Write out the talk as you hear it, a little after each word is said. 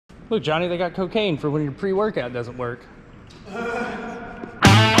Look, Johnny, they got cocaine for when your pre-workout doesn't work.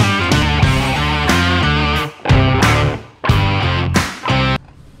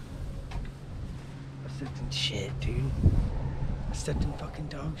 Shit, dude. I stepped in fucking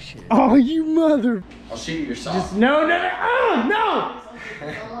dog shit. Oh, you mother. I'll shoot you your sock. No, no, no. Oh,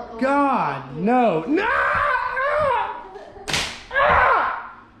 no. God, no. No.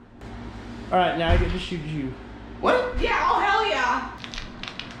 Ah! All right, now I get to shoot you. What? Yeah, oh hell yeah.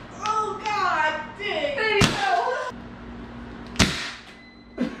 Oh God, dang. There you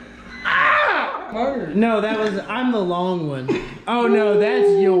go. Ah! No, that was, I'm the long one. Oh no,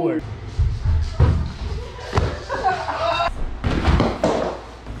 that's yours.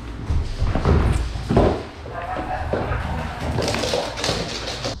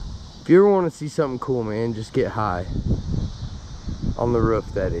 If you ever want to see something cool, man, just get high. On the roof,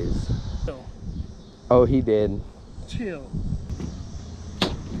 that is. Chill. Oh, he did. Chill.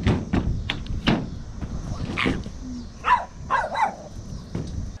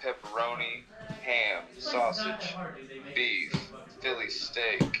 Pepperoni, ham, sausage, beef, Philly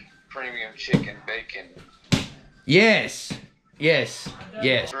steak, premium chicken, bacon. Yes. Yes.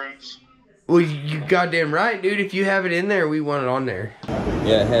 Yes. Fruits. Well, you goddamn right, dude. If you have it in there, we want it on there.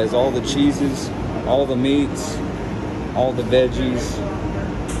 Yeah, it has all the cheeses, all the meats, all the veggies,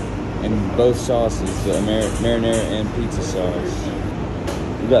 and both sauces, the marinara and pizza sauce.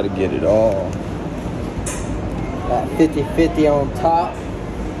 You gotta get it all. Got 50-50 on top.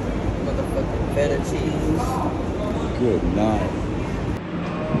 Motherfucking feta cheese. Good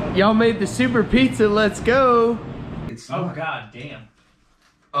night. Y'all made the super pizza. Let's go. Oh God damn.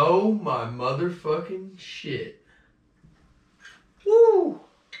 Oh my motherfucking shit. Woo!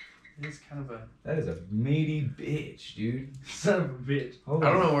 It's kind of a That is a meaty bitch, dude. son of a bitch. I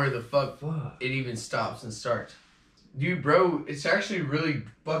don't know where the fuck it even stops and starts. Dude, bro, it's actually really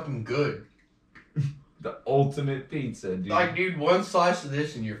fucking good. The ultimate pizza, dude. Like, dude, one slice of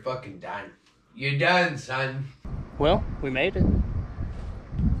this and you're fucking done. You're done, son. Well, we made it.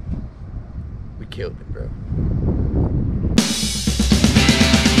 We killed it, bro.